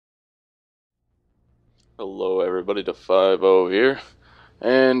Hello everybody, to 5-0 here,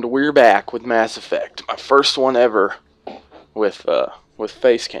 and we're back with Mass Effect. My first one ever with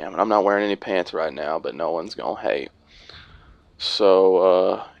face cam, and I'm not wearing any pants right now, but no one's gonna hate.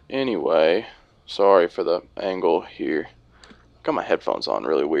 So anyway, sorry for the angle here. Got my headphones on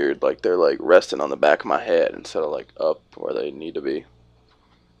really weird, like they're like resting on the back of my head instead of like up where they need to be.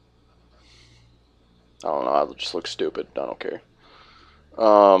 I don't know, I just look stupid. I don't care.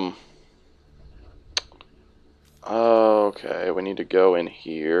 Okay, we need to go in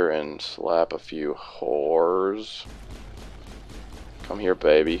here and slap a few whores. Come here,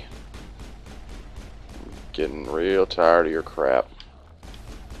 baby. Getting real tired of your crap.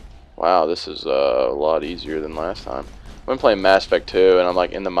 Wow, this is a lot easier than last time. I've been playing Mass Effect 2, and I'm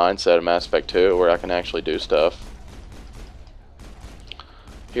like in the mindset of Mass Effect 2 where I can actually do stuff.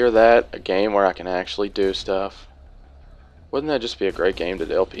 Hear that? A game where I can actually do stuff. Wouldn't that just be a great game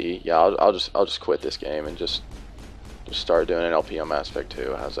to LP? Yeah, I'll just quit this game and just start doing an LP on Mass Effect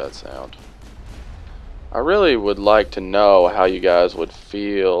 2. How's that sound? I really would like to know how you guys would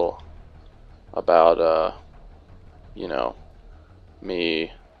feel about, you know,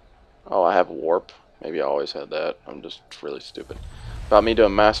 me. Oh, I have warp. Maybe I always had that. I'm just really stupid. About me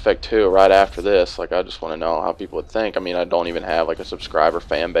doing Mass Effect 2 right after this. Like, I just want to know how people would think. I mean, I don't even have, like, a subscriber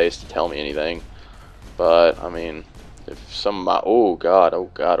fan base to tell me anything. But, I mean, if some of my... Oh, God, oh,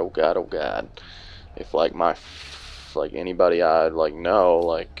 God, oh, God, oh, God. If, like, like anybody I like know,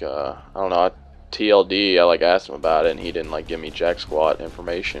 like I don't know, TLD, I like asked him about it and he didn't like give me jack squat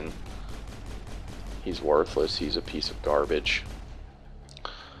information. He's worthless. He's a piece of garbage.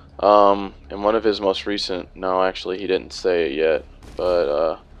 In one of his most recent, no, actually he didn't say it yet,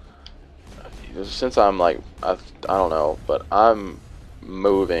 but since I'm like I don't know, but I'm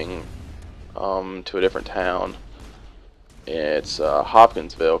moving to a different town. It's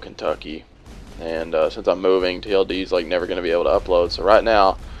Hopkinsville, Kentucky. And since I'm moving, TLD's like never going to be able to upload. So right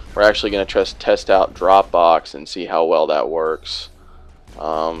now, we're actually going to test out Dropbox and see how well that works.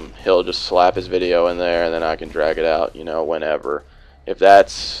 He'll just slap his video in there, and then I can drag it out, you know, whenever. If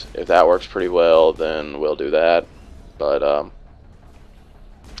that works pretty well, then we'll do that. But I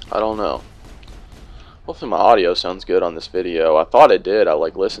don't know. Hopefully my audio sounds good on this video. I thought it did. I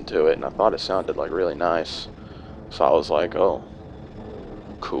like listened to it, and I thought it sounded like really nice. So I was like, oh,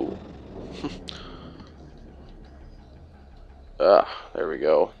 cool. There we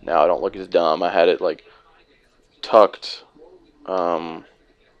go. Now I don't look as dumb. I had it like tucked. What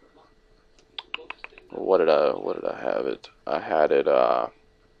did I have it? I had it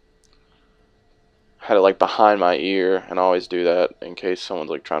like behind my ear, and I always do that in case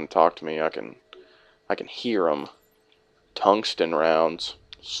someone's like trying to talk to me. I can hear them. Tungsten rounds.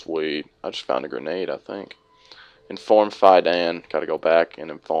 Sweet. I just found a grenade, I think. Inform Fidan. Gotta go back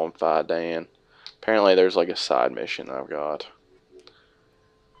and inform Fidan. Apparently there's like a side mission I've got.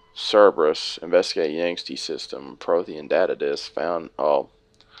 Cerberus, investigate Yangtze system, Prothean data disk found. Oh,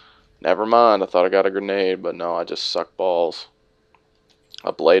 never mind. I thought I got a grenade, but no, I just suck balls.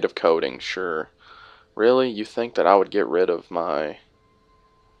 A blade of coding, sure. Really? You think that I would get rid of my...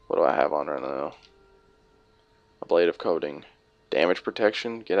 What do I have on right now? A blade of coding. Damage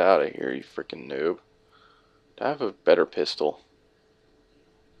protection? Get out of here, you freaking noob. Do I have a better pistol?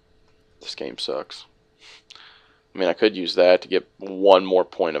 This game sucks. I mean, I could use that to get one more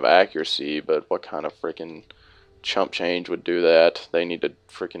point of accuracy, but what kind of freaking chump change would do that? They need to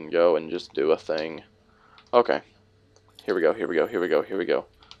freaking go and just do a thing. Okay. Here we go, here we go, here we go, here we go.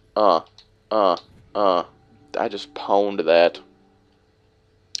 I just pwned that.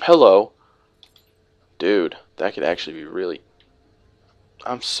 Hello. Dude, that could actually be really...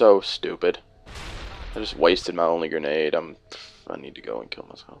 I'm so stupid. I just wasted my only grenade. I need to go and kill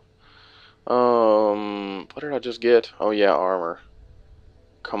myself. What did I just get? Oh yeah, armor.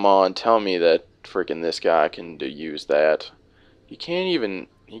 Come on, tell me that freaking this guy can use that. He can't even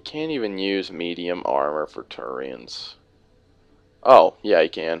use medium armor for Turians. Oh, yeah, he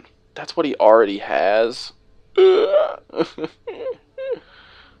can. That's what he already has. Oh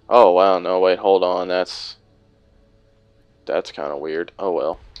wow, no wait, hold on. That's kind of weird. Oh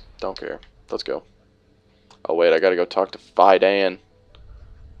well, don't care. Let's go. Oh wait, I gotta go talk to Fidan.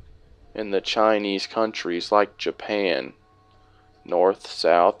 In the Chinese countries like Japan, north,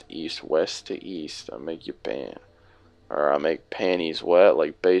 south, east, west to east, I make you pan, or I make panties wet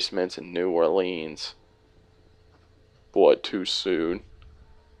like basements in New Orleans. What, too soon?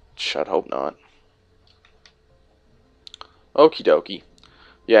 I'd hope not. Okie dokie.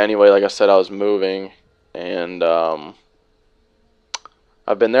 Yeah, anyway, like I said, I was moving, and I've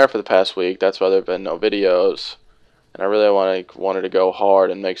been there for the past week. That's why there have been no videos. And I really wanted to go hard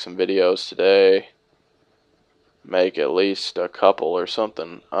and make some videos today. make at least a couple or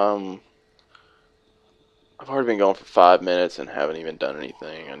something. I've already been going for 5 minutes and haven't even done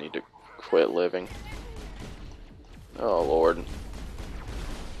anything. I need to quit living. Oh Lord.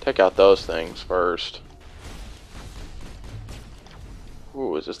 Take out those things first.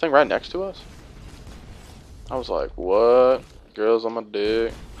 Ooh, is this thing right next to us? I was like, what? Girls on my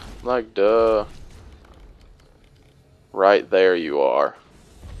dick. I'm like, duh. Right there you are.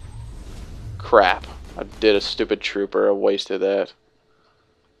 Crap. I did a stupid trooper. I wasted that.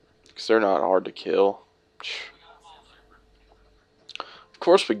 Because they're not hard to kill. Of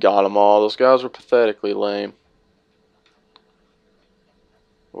course we got them all. Those guys were pathetically lame.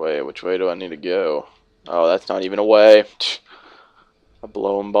 Wait, which way do I need to go? Oh, that's not even a way. I'm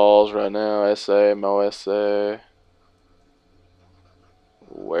blowing balls right now. SA, Mo SA.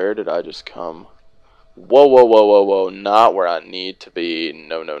 Where did I just come? Whoa, whoa, whoa, whoa, whoa. Not where I need to be.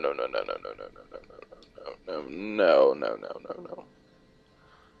 No, no, no, no, no, no, no, no, no, no, no, no, no, no, no, no, no.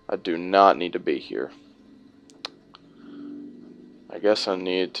 I do not need to be here. I guess I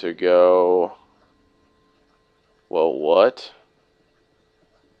need to go... Well, what?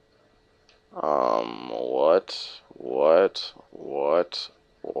 What?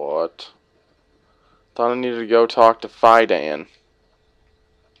 Thought I needed to go talk to Fidan.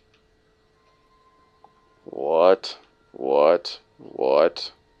 What?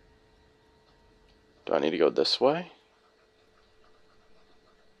 Do I need to go this way?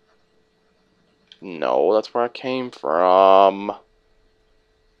 No, that's where I came from.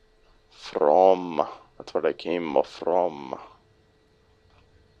 That's where I came from.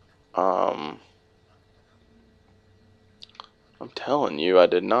 I'm telling you, I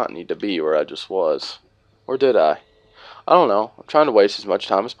did not need to be where I just was. Or did I? I don't know. I'm trying to waste as much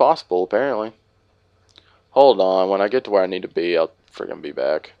time as possible, apparently. Hold on. When I get to where I need to be, I'll friggin' be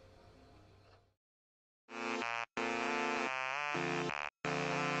back.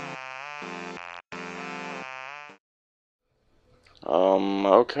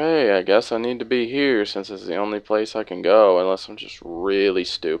 Okay, I guess I need to be here since it's the only place I can go, unless I'm just really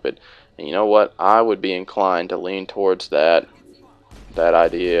stupid. And you know what? I would be inclined to lean towards that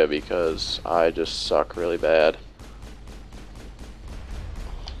idea because I just suck really bad.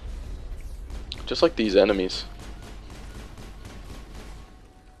 Just like these enemies.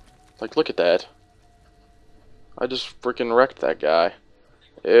 Like, look at that. I just freaking wrecked that guy.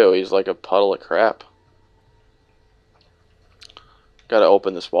 Ew, he's like a puddle of crap. Gotta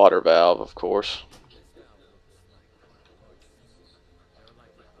open this water valve, of course.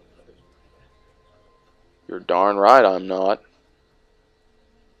 You're darn right I'm not.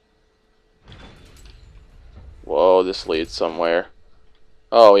 Whoa, this leads somewhere.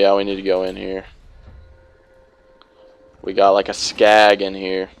 Oh yeah, we need to go in here. We got like a skag in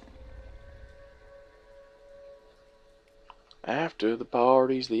here. After the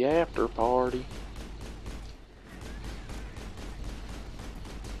party's the after party.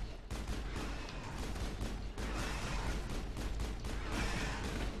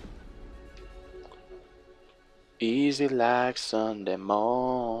 Easy like Sunday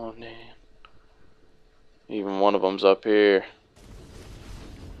morning. Even one of them's up here.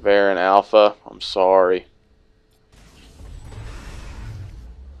 Varen Alpha, I'm sorry.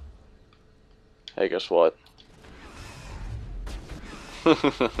 Hey, guess what? I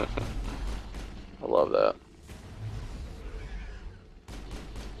love that.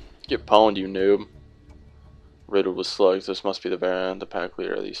 Get pwned, you noob. Riddled with slugs. This must be the Baron, the pack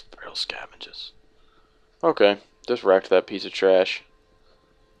leader of these barrel scavengers. Okay, just wrecked that piece of trash.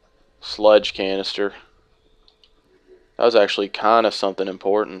 Sludge canister. That was actually kind of something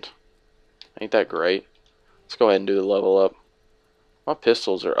important. Ain't that great? Let's go ahead and do the level up. My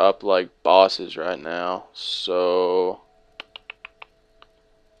pistols are up like bosses right now, so...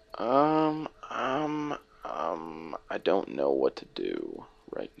 I don't know what to do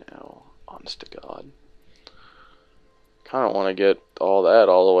right now, honest to God. Kind of want to get all that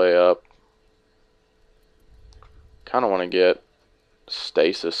all the way up. Kind of want to get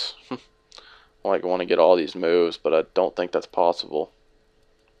stasis. Like, I want to get all these moves, but I don't think that's possible.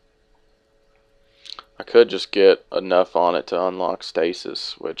 I could just get enough on it to unlock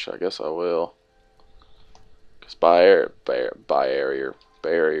stasis, which I guess I will. Because barrier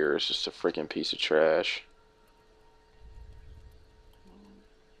is just a freaking piece of trash.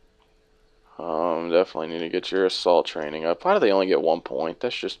 Definitely need to get your assault training up. Why do they only get 1 point?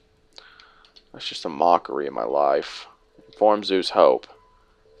 That's just a mockery of my life. Inform Zeus Hope.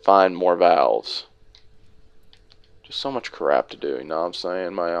 Find more valves. Just so much crap to do, you know what I'm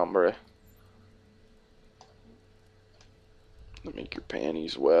saying, my hombre? Make your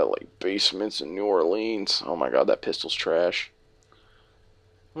panties wet like basements in New Orleans. Oh my god, that pistol's trash.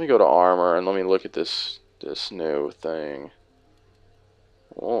 Let me go to armor and let me look at this new thing.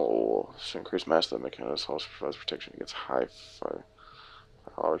 Oh, this increased mass that mechanism helps provides protection against high fire.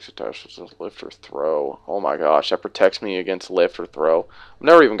 Hydraulics attached to lift or throw. Oh my gosh, that protects me against lift or throw. I've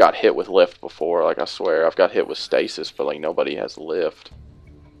never even got hit with lift before. Like, I swear, I've got hit with stasis, but like nobody has lift.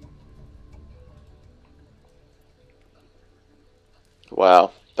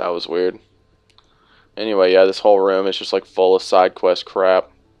 Wow, that was weird. Anyway, yeah, this whole room is just like full of side quest crap.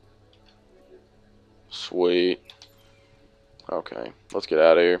 Sweet. Okay, let's get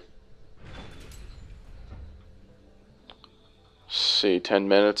out of here. See, 10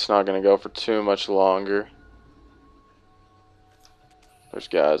 minutes, not gonna go for too much longer. There's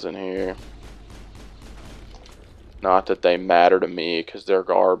guys in here. Not that they matter to me, because they're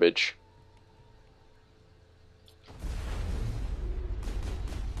garbage.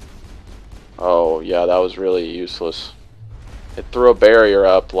 Oh, yeah, that was really useless. It threw a barrier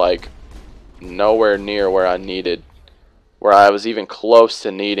up, like, nowhere near where I needed. Where I was even close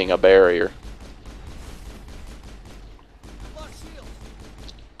to needing a barrier.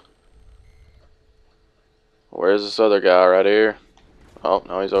 Where's this other guy right here? Oh,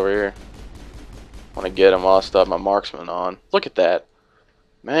 no, he's over here. I want to get him while I still have my marksman on. Look at that.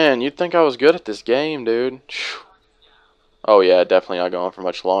 Man, you'd think I was good at this game, dude. Oh yeah, definitely not going for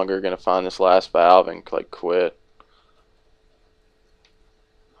much longer. Gonna find this last valve and like quit.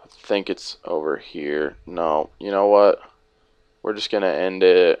 I think it's over here. No, you know what? We're just gonna end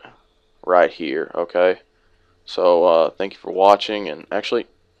it right here, okay? So thank you for watching. And actually,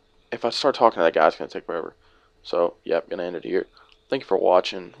 if I start talking to that guy, it's gonna take forever. So yep, gonna end it here. Thank you for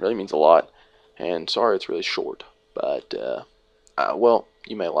watching. Really means a lot. And sorry it's really short, but well,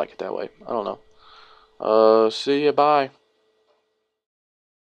 you may like it that way. I don't know. See ya. Bye.